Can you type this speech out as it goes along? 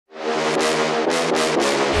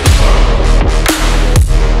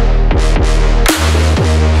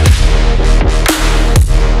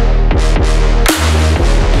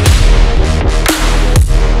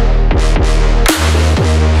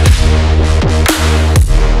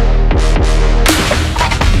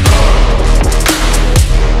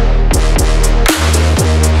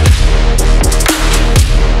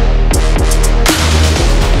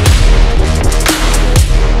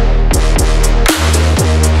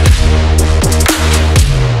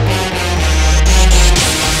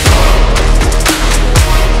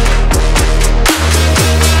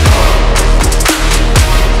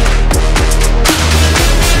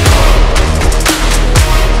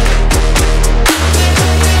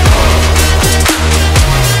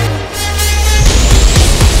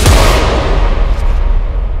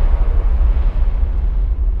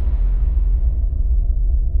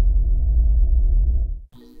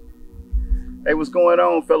going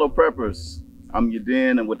on, fellow preppers? I'm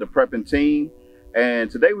Yadin and with the prepping team.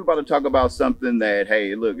 And today we're about to talk about something that,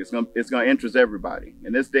 hey, look, it's gonna interest everybody.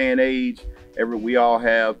 In this day and age, we all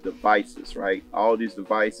have devices, right? All these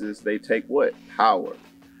devices, they take what? Power.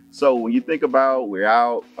 So when you think about we're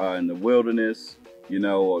out in the wilderness, you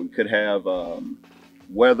know, or you could have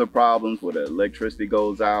weather problems where the electricity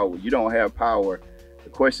goes out, where you don't have power. The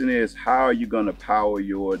question is, how are you gonna power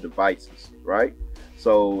your devices, right?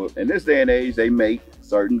 So in this day and age, they make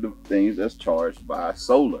certain things that's charged by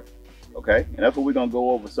solar. Okay, and that's what we're gonna go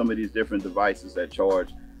over, some of these different devices that charge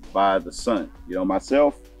by the sun. You know,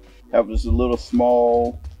 myself have just a little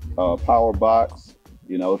small power box.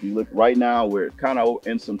 You know, if you look right now, we're kind of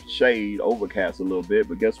in some shade, overcast a little bit,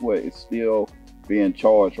 but guess what? It's still being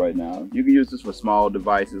charged right now. You can use this for small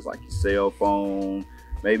devices like your cell phone,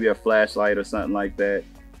 maybe a flashlight or something like that.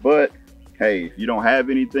 But hey, if you don't have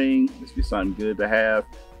anything, this be something good to have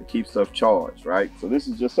to keep stuff charged, right? So this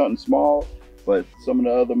is just something small. But some of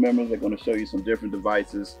the other members are going to show you some different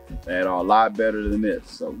devices that are a lot better than this.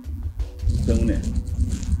 So tune in.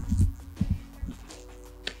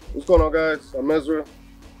 What's going on, guys? I'm Ezra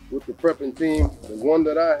with the prepping team. The one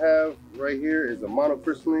that I have right here is a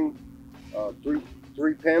monocrystalline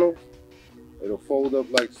three panels. It'll fold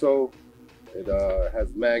up like so. It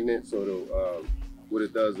has magnets, so it'll what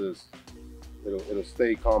it does is it'll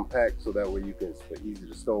stay compact, so that way you can it's easy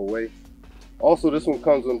to stow away. Also, this one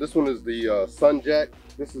is the SunJack.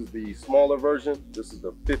 This is the smaller version. This is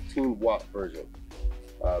the 15-watt version.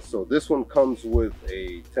 So this one comes with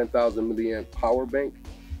a 10,000 milliamp power bank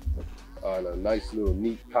and a nice little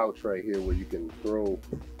neat pouch right here where you can throw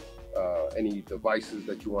any devices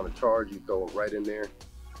that you want to charge. You throw it right in there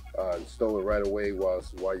and stow it right away while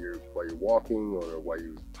you're walking or while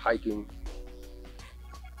you're hiking.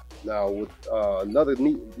 Now, with another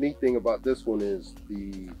neat thing about this one is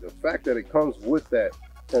the fact that it comes with that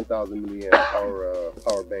 10,000 milliamp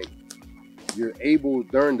power bank. You're able,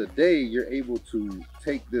 during the day, you're able to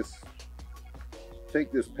take this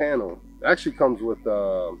panel. It actually comes with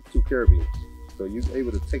 2 carabines, so you're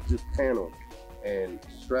able to take this panel and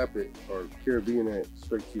strap it or carabine it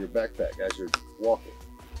straight to your backpack as you're walking.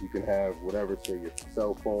 You can have whatever, say your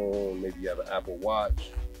cell phone, maybe you have an Apple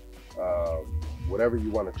Watch. Whatever you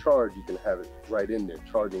want to charge, you can have it right in there,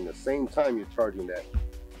 charging the same time you're charging that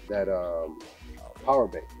power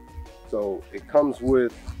bank. So it comes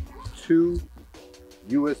with 2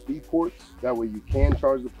 USB ports. That way you can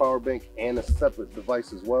charge the power bank and a separate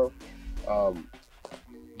device as well.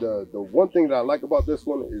 The one thing that I like about this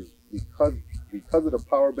one is because of the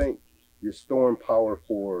power bank, you're storing power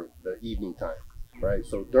for the evening time, right?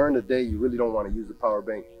 So during the day, you really don't want to use the power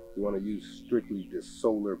bank. You want to use strictly this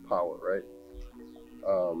solar power, right?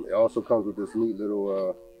 It also comes with this neat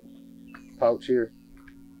little pouch here.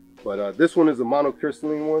 But this one is a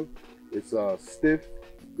monocrystalline one. It's stiff.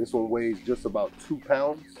 This one weighs just about 2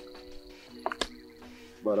 pounds.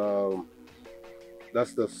 But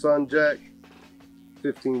that's the SunJack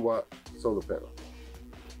 15-watt solar panel.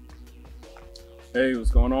 Hey,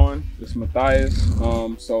 what's going on? It's Matthias.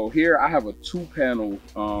 So here I have a 2-panel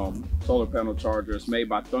solar panel charger. It's made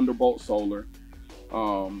by Thunderbolt Solar.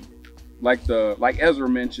 Like Ezra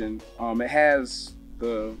mentioned, it has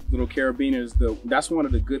the little carabiners. That's one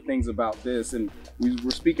of the good things about this. And we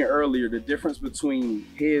were speaking earlier, the difference between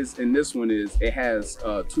his and this one is it has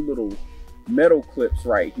 2 little metal clips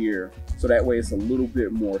right here, so that way it's a little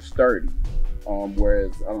bit more sturdy.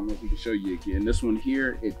 Whereas I don't know if we can show you again. This one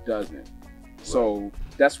here, it doesn't. So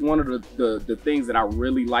that's one of the things that I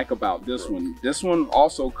really like about this one. This one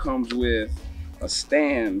also comes with a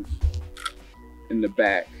stand in the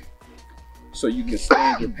back, so you can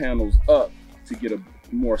stand your panels up to get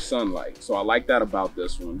more sunlight. So I like that about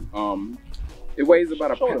this one. It weighs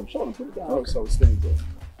about Show them, put it down. Okay. So it stands up.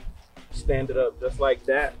 Stand it up just like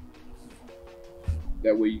that.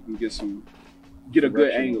 That way you can get a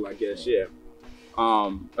good angle, I guess, yeah.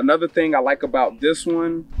 Another thing I like about this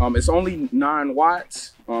one, it's only 9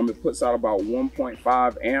 watts. It puts out about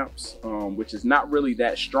 1.5 amps, which is not really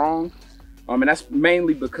that strong. And that's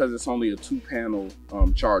mainly because it's only a 2-panel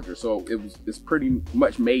charger. So it's pretty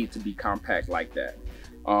much made to be compact like that.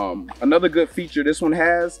 Another good feature this one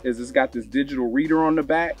has is it's got this digital reader on the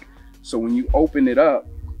back. So when you open it up,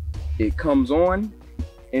 it comes on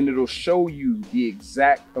and it'll show you the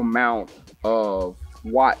exact amount of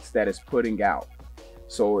watts that it's putting out.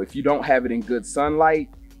 So if you don't have it in good sunlight,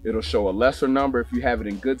 it'll show a lesser number. If you have it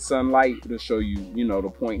in good sunlight, it'll show you, the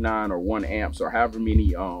 0.9 or 1 amps or however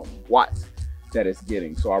many watts that it's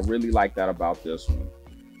getting. So I really like that about this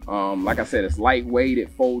one. Like I said, it's lightweight, it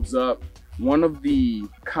folds up. One of the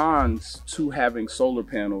cons to having solar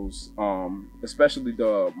panels, especially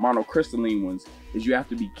the monocrystalline ones, is you have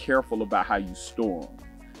to be careful about how you store them.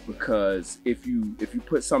 Because if you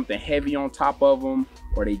put something heavy on top of them,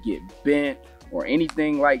 or they get bent or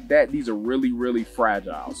anything like that, these are really, really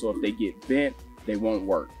fragile. So if they get bent, they won't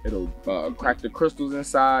work. It'll crack the crystals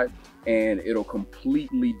inside, and it'll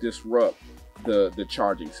completely disrupt the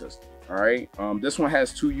charging system. All right. This one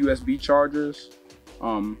has 2 USB chargers.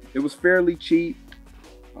 It was fairly cheap.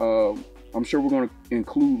 I'm sure we're going to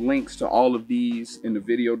include links to all of these in the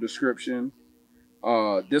video description.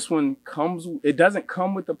 This one it doesn't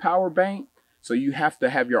come with the power bank, so you have to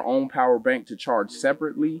have your own power bank to charge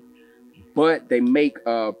separately. But they make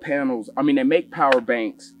they make power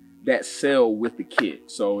banks that sell with the kit.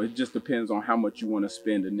 So it just depends on how much you want to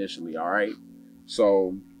spend initially. All right.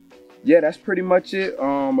 So yeah, that's pretty much it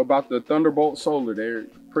about the Thunderbolt solar. They're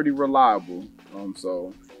pretty reliable.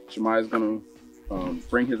 So Shemaiah's gonna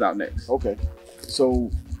bring his out next. Okay.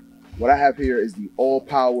 So what I have here is the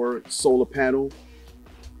all-power solar panel.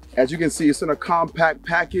 As you can see, it's in a compact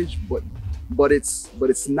package, but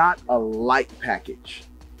it's not a light package.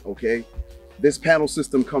 Okay. This panel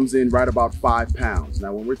system comes in right about 5 pounds.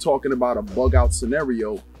 Now, when we're talking about a bug out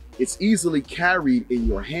scenario, it's easily carried in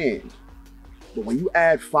your hand. But when you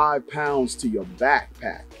add 5 pounds to your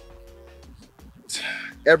backpack,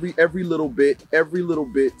 every little bit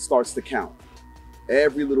starts to count.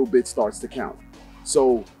 Every little bit starts to count.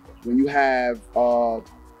 So when you have,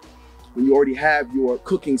 when you already have your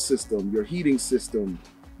cooking system, your heating system,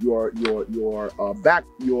 your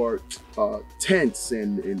tents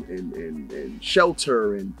and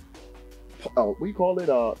shelter and what do you call it,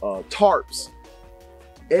 tarps,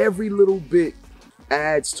 every little bit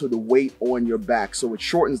adds to the weight on your back, so it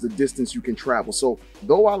shortens the distance you can travel. So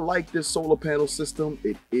though I like this solar panel system,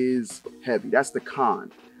 it is heavy. That's the con.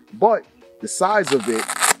 But the size of it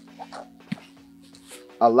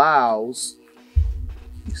allows,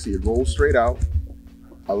 you see it rolls straight out,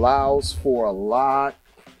 allows for a lot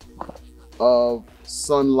of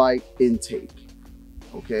sunlight intake.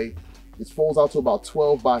 Okay, it folds out to about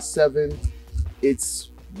 12 by 7.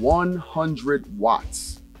 It's 100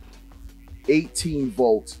 watts, 18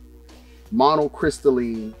 volt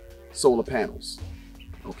monocrystalline solar panels.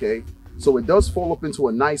 Okay, so it does fold up into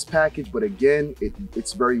a nice package, but again,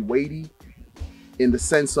 it's very weighty in the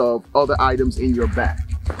sense of other items in your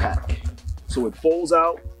backpack. So it folds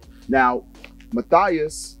out. Now,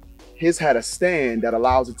 Matthias, his had a stand that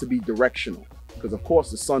allows it to be directional, because of course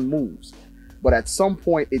the sun moves. But at some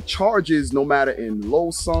point it charges no matter in low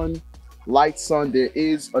sun, light sun, there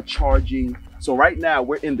is a charging. So right now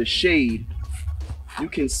we're in the shade. You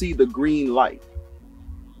can see the green light.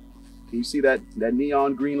 Can you see that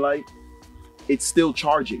neon green light? It's still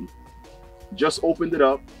charging. Just opened it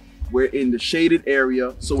up. We're in the shaded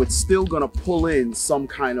area, so it's still gonna pull in some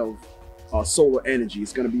kind of solar energy.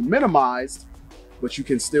 It's gonna be minimized, but you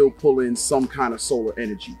can still pull in some kind of solar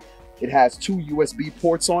energy. It has 2 USB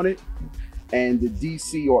ports on it and the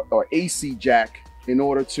DC or AC jack in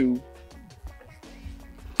order to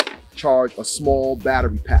charge a small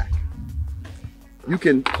battery pack. You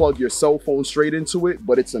can plug your cell phone straight into it,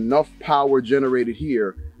 but it's enough power generated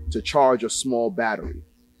here to charge a small battery.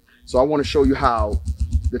 So I want to show you how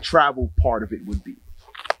the travel part of it would be.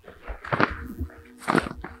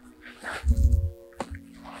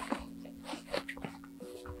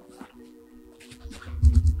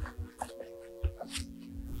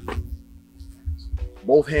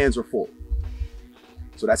 Both hands are full.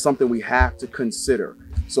 So that's something we have to consider.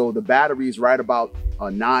 So the battery is right about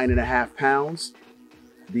 9.5 pounds.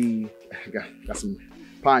 Got some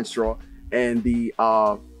pine straw, and the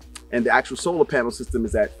actual solar panel system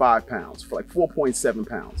is at 5 pounds, for like 4.7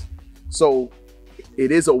 pounds. So it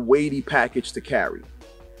is a weighty package to carry.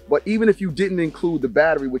 But even if you didn't include the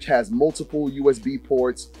battery, which has multiple USB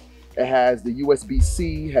ports, it has the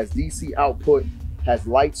USB-C, has DC output, has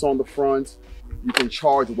lights on the front. You can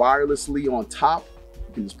charge wirelessly on top.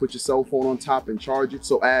 You can just put your cell phone on top and charge it.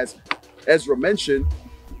 So as Ezra mentioned,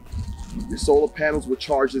 your solar panels would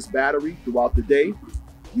charge this battery throughout the day.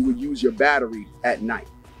 You would use your battery at night.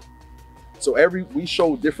 So we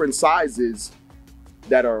show different sizes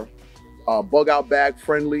that are bug out bag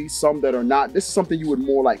friendly, some that are not. This is something you would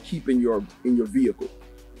more like keep in your vehicle.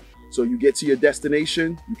 So you get to your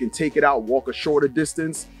destination, you can take it out, walk a shorter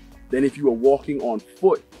distance. Then if you are walking on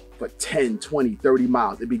foot for 10, 20, 30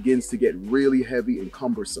 miles, it begins to get really heavy and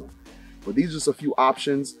cumbersome. But these are just a few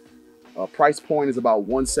options. Price point is about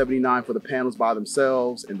 $179 for the panels by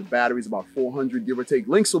themselves, and the battery is about $400, give or take.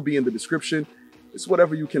 Links will be in the description. It's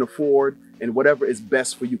whatever you can afford and whatever is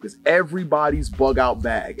best for you, because everybody's bug out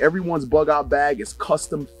bag, everyone's bug out bag is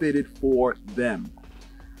custom fitted for them.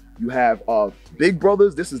 You have big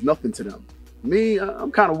brothers, this is nothing to them. Me,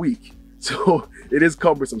 I'm kind of weak, so it is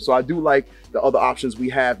cumbersome. So I do like the other options we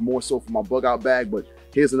have more so for my bug out bag, but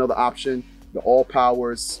here's another option, the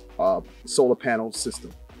ALLPOWERS solar panel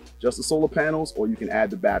system. Just the solar panels, or you can add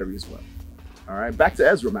the battery as well. All right, back to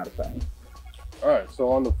Ezra, matter of fact. All right, so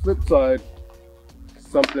on the flip side,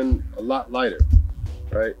 something a lot lighter,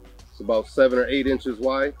 right? It's about 7 or 8 inches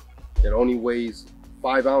wide. It only weighs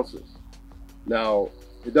 5 ounces. Now,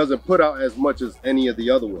 it doesn't put out as much as any of the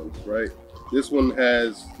other ones, right? This one's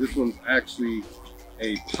actually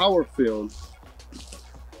a power film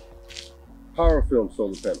solar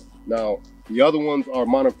panel. Now, the other ones are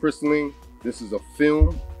monocrystalline. This is a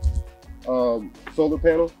film solar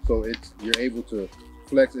panel, so you're able to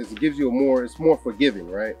flex. It gives you it's more forgiving,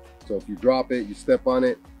 right? So if you drop it, you step on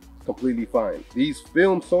it, it's completely fine. These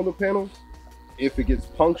film solar panels, if it gets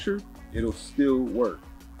punctured, it'll still work,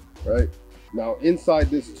 right? Now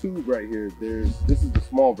inside this tube right here, this is the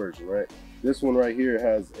small version, right? This one right here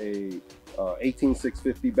has a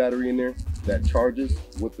 18650 battery in there that charges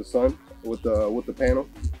with the sun, with the panel.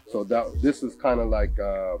 So this is kind of like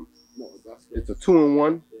it's a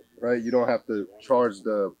 2-in-1, right? You don't have to charge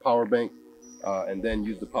the power bank and then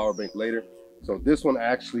use the power bank later. So this one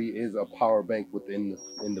actually is a power bank within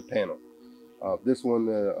the panel. This one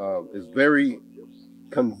is very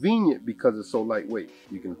convenient because it's so lightweight.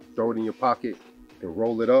 You can throw it in your pocket, you can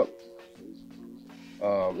roll it up.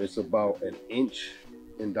 It's about 1 inch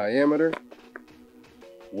in diameter,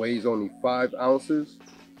 weighs only 5 ounces.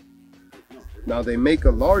 Now they make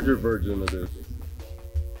a larger version of this.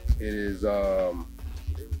 It is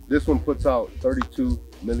this one puts out 32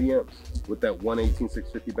 milliamps with that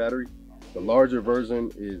 18650 battery. The larger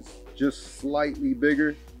version is just slightly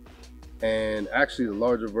bigger, and actually the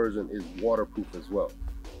larger version is waterproof as well.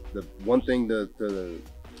 The one thing to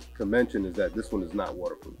mention is that this one is not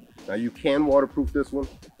waterproof. Now you can waterproof this one.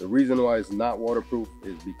 The reason why it's not waterproof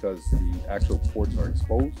is because the actual ports are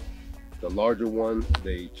exposed. The larger one,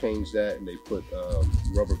 they changed that and they put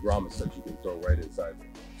rubber grommets that you can throw right inside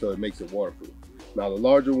it. So it makes it waterproof. Now the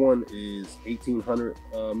larger one is 1800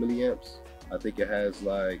 milliamps. I think it has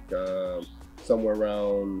like somewhere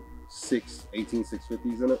around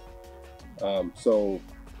 18650s in it. So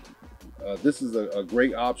this is a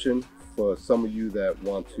great option for some of you that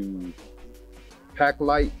want to pack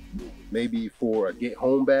light, maybe for a get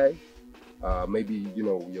home bag. Maybe, you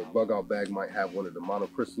know, your bug out bag might have one of the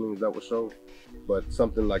monocrystallines that will show, but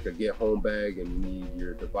something like a get home bag and you need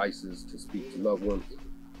your devices to speak to loved ones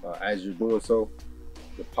as you're doing so,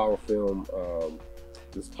 the power film,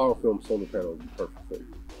 this power film solar panel will be perfect for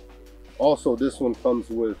you. Also, this one comes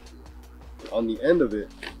with, on the end of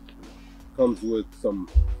it, comes with some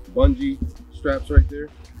bungee straps right there.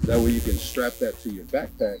 That way you can strap that to your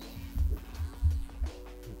backpack.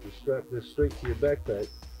 You can strap this straight to your backpack.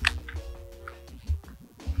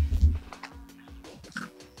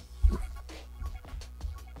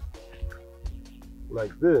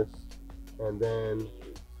 Like this, and then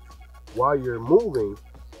while you're moving,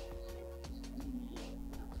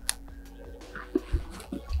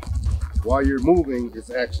 it's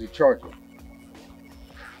actually charging.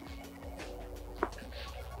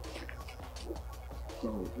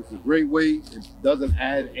 So it's a great way. It doesn't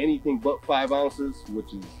add anything but 5 ounces,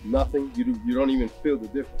 which is nothing. You don't even feel the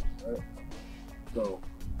difference, right? So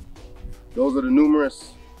those are the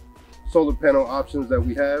numerous solar panel options that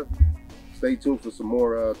we have. Stay tuned for some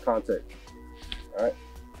more content. All right.